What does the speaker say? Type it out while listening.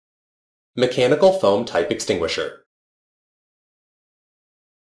Mechanical foam type extinguisher.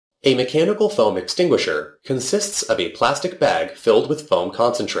 A mechanical foam extinguisher consists of a plastic bag filled with foam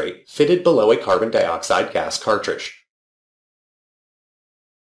concentrate fitted below a carbon dioxide gas cartridge.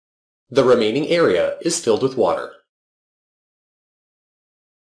 The remaining area is filled with water.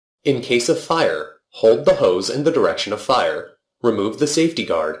 In case of fire, hold the hose in the direction of fire, remove the safety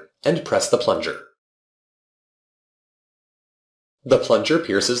guard, and press the plunger. The plunger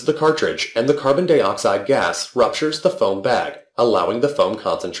pierces the cartridge and the carbon dioxide gas ruptures the foam bag, allowing the foam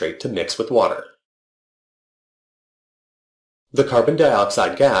concentrate to mix with water. The carbon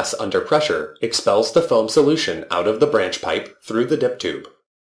dioxide gas under pressure expels the foam solution out of the branch pipe through the dip tube.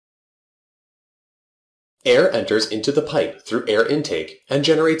 Air enters into the pipe through air intake and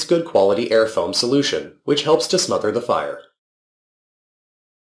generates good quality air foam solution, which helps to smother the fire.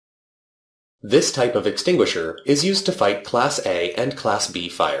 This type of extinguisher is used to fight Class A and Class B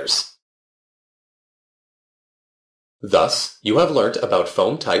fires. Thus, you have learnt about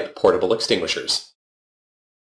foam-type portable extinguishers.